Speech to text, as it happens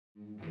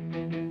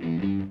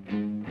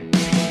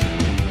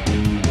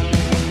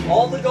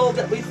gold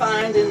that we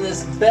find in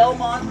this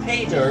Belmont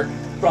Paydirt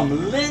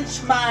from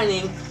Lynch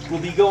Mining will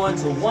be going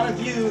to one of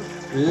you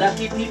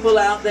lucky people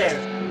out there.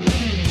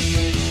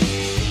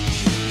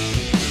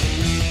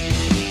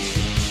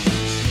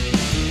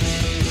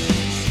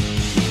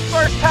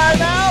 First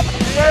time out?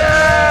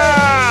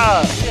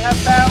 Yeah! We have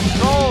found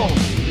gold.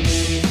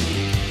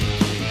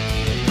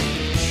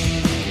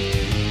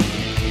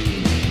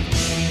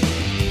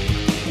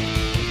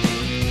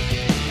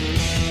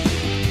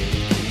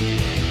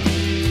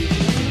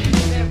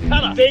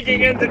 Kind of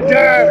digging in the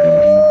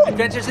dirt.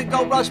 Adventures in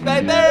Gold Rush,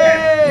 baby!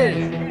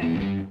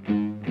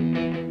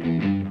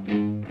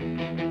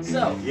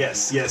 So,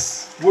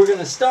 Yes. we're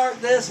gonna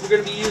start this. We're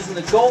gonna be using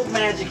the gold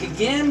magic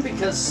again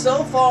because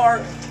so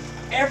far,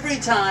 every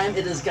time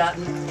it has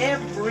gotten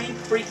every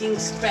freaking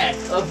speck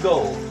of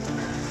gold.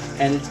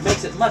 And it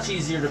makes it much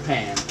easier to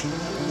pan.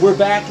 We're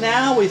back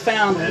now. We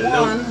found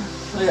one.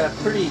 We got a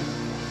pretty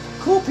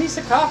cool piece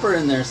of copper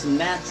in there, some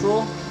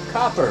natural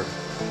copper.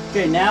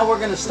 Okay, now we're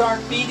going to start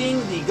feeding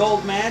the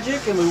gold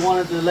magic, and we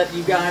wanted to let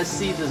you guys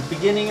see the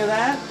beginning of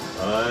that.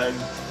 And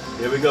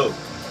here we go.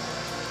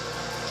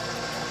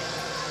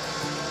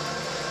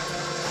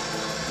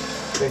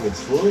 I think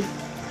it's full.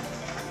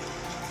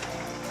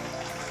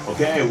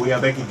 Okay, we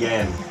are back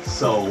again.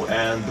 So,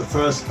 and the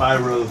first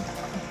spiral,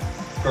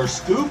 first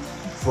scoop,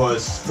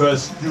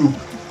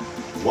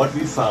 what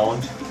we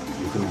found,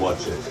 you can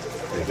watch it.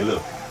 Take a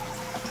look.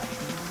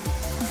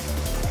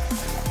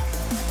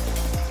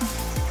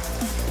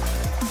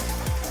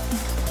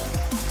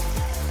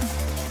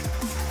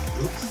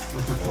 Oops.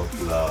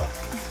 Hoppla.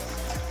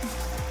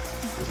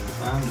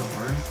 Don't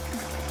worry.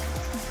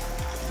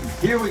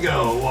 Here we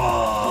go.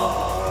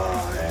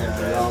 Whoa. And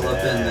Got it all up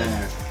in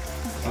there.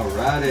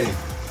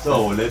 Alrighty.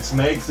 So let's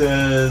make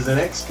the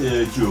next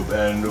tube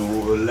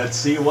and let's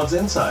see what's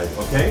inside,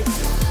 okay?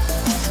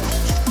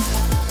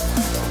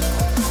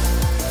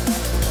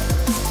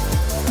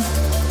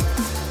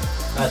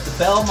 At the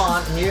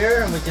Belmont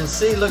here, and we can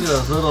see, look at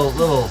those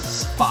little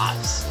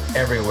spots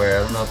everywhere.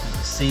 I don't know if you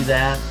can see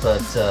that,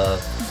 but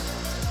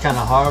kind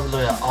of hard.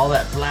 Look at all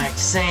that black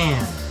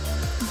sand.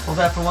 Hold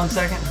that for 1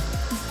 second.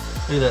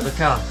 Look at that.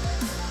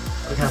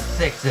 Look how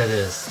thick that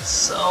is.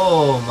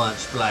 So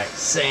much black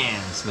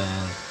sands,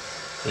 man.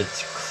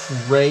 It's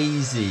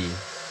crazy.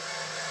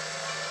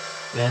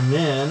 And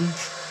then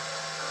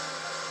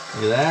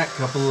look at that,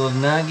 couple of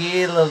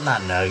nugget,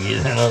 not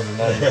nugget,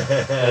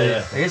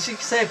 I guess you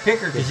could say a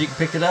picker because you can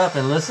pick it up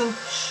and listen.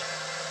 Shh.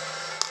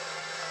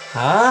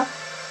 Huh?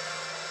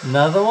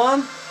 Another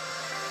one?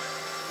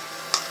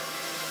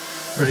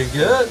 Pretty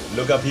good.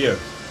 Look up here.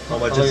 How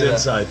much Oh, is yeah.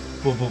 inside?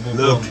 Boom, boom, boom,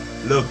 Look,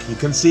 boom. look, you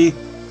can see,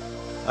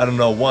 I don't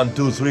know, 1,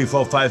 2, 3,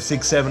 4, 5,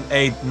 6, 7,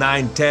 8,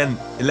 9, 10,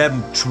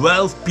 11,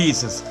 12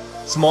 pieces.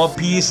 Small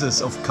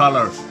pieces of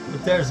color.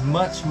 But there's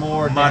much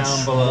more Much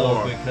down below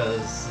more.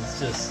 because it's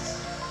just...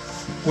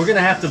 We're going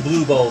to have to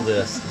blue bowl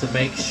this to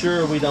make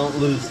sure we don't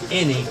lose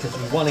any because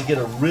we want to get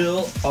a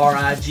real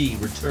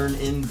RIG, return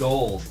in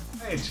gold.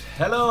 Right.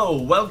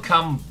 Hello,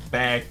 welcome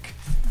back.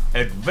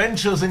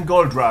 Adventures in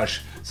Gold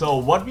Rush. So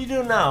what we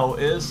do now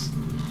is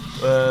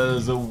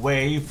the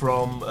way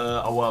from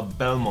our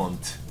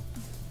Belmont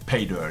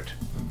Paydirt.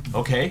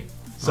 Okay,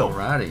 so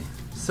Alrighty.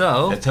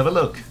 So, let's have a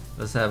look.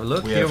 let's have a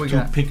look. We Here have we two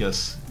got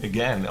pickers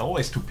again.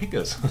 Always two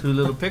pickers. two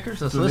little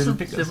pickers. Let's Two listen. little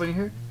pickers. See if we can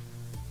hear.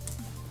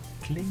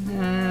 Cling.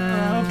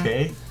 Uh,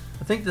 Okay.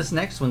 I think this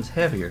next one's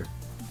heavier.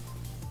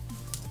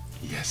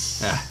 Yes.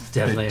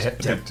 Definitely. Bit.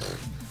 Good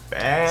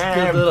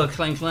Bam. little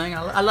clang clang.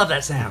 I love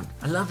that sound.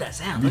 I love that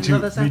sound. Me Don't you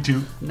love too. that sound? Me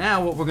too.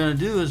 Now what we're going to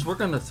do is we're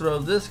going to throw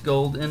this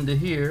gold into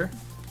here.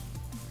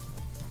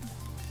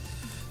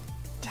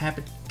 Tap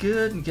it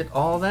good and get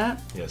all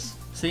that. Yes.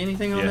 See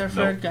anything on Yeah, there,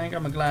 Fred? no. I ain't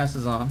got my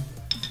glasses on.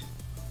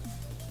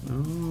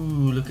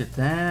 Ooh, look at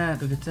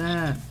that. Look at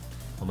that.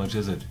 How much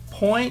is it?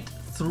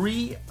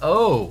 0.30.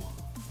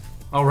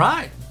 All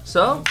right.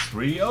 So,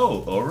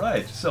 3-0. All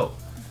right. So.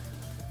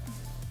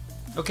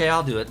 okay,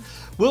 I'll do it.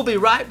 We'll be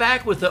right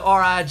back with the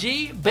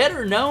RIG,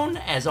 better known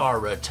as our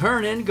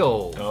return in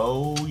gold.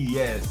 Oh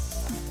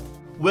yes.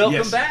 Welcome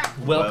Yes. back.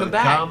 Welcome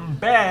back. Welcome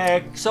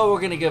back. So we're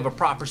going to give a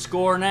proper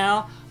score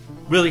now.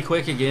 Really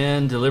quick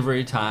again,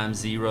 delivery time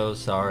 0.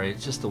 Sorry,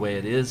 it's just the way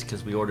it is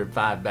because we ordered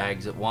 5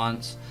 bags at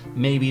once.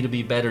 Maybe it'll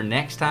be better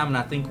next time, and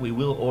I think we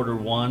will order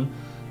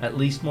at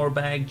least more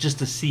bag, just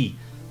to see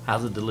how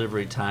the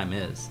delivery time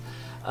is.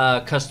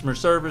 Customer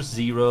service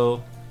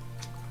 0.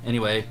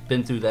 Anyway,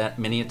 been through that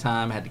many a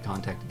time. Had to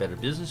contact the Better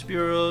Business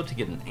Bureau to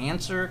get an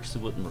answer because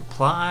it wouldn't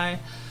reply.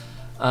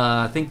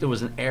 I think there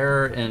was an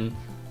error in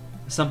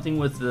something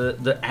with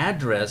the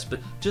address,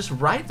 but just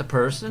write the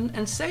person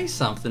and say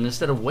something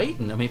instead of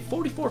waiting. I mean,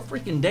 44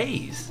 freaking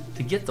days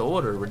to get the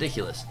order.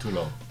 Ridiculous. Too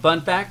long. Fun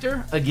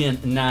factor, again,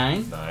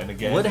 9. 9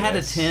 again. Would have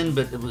yes. had a 10,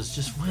 but it was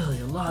just really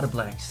a lot of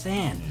black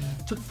sand.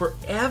 Took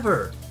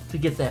forever to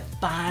get that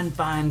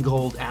fine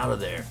gold out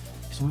of there.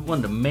 So we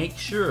wanted to make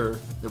sure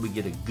that we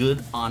get a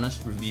good,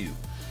 honest review.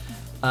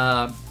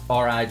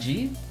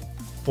 RIG,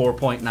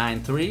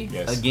 4.93.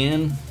 Yes.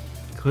 Again,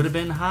 could have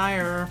been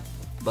higher,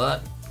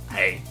 but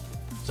hey,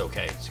 It's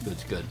okay. It's good.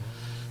 It's good.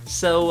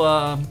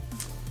 So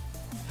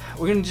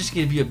we're gonna just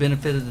give you a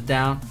benefit of the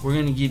doubt. We're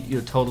gonna give you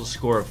a total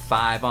score of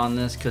 5 on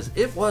this because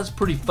it was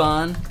pretty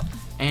fun,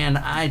 and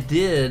I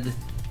did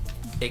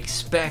not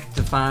expect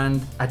to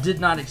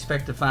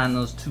find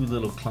those 2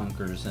 little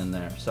clunkers in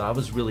there. So I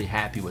was really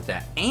happy with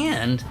that.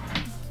 And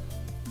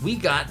we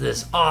got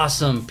this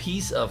awesome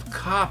piece of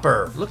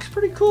copper. Looks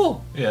pretty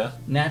cool. Yeah.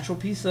 Natural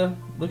piece of,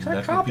 looks like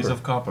Natural copper. piece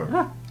of copper.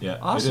 Yeah. Yeah,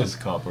 Awesome. it is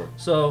copper.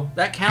 So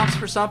that counts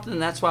for something.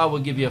 That's why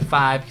we'll give you a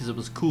 5 because it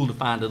was cool to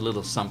find a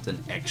little something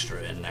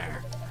extra in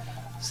there.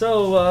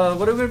 So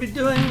what are we going to be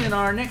doing in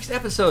our next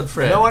episode,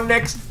 Fred? In our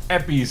next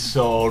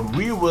episode,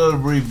 we will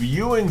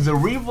reviewing the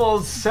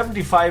Revolt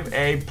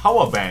 75A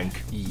power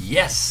bank.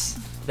 Yes,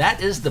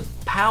 that is the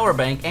power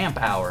bank, amp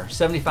hour,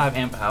 75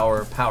 amp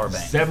hour power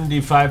bank.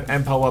 75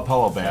 amp hour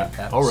power bank.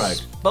 Yeah, All right.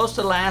 Supposed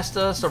to last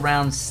us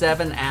around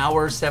 7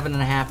 hours,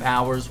 7.5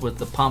 hours with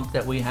the pump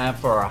that we have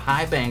for our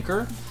high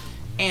banker,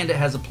 and it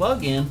has a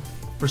plug-in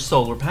for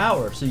solar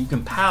power, so you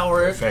can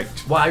power it Perfect.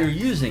 while you're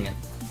using it.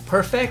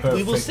 Perfect.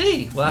 We will Perfect.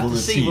 see. We'll have We to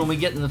will see see. when we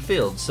get in the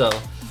field. So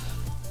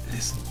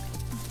Listen.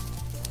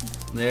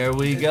 there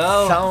we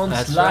go. Sounds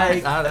That's like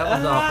right. Ah, that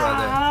was off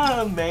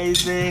right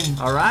amazing.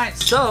 there. All right.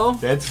 So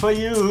That's for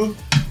you.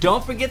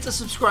 don't forget to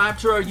subscribe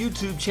to our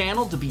YouTube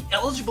channel to be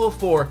eligible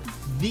for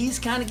these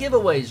kind of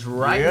giveaways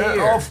right Yeah,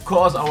 here. of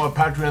course, our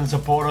Patreon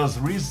supporters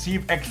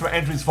receive extra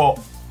entries for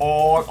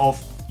all of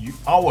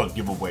our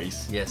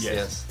giveaways. Yes,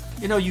 yes.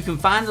 You know, you can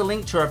find the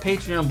link to our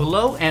Patreon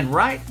below and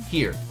right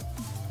here.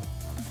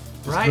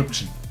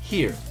 Description. Right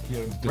here.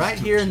 Here in Right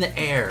here in the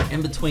air,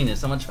 in between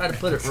us. I'm going to try to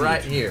put it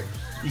right here.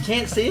 You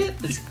can't see it?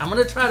 I'm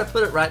going to try to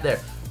put it right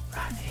there.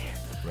 Right here.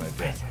 Right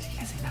there. You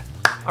can't see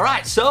nothing. All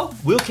right, so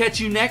we'll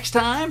catch you next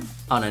time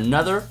on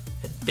another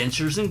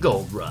Adventures in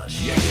Gold Rush.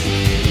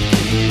 Yes.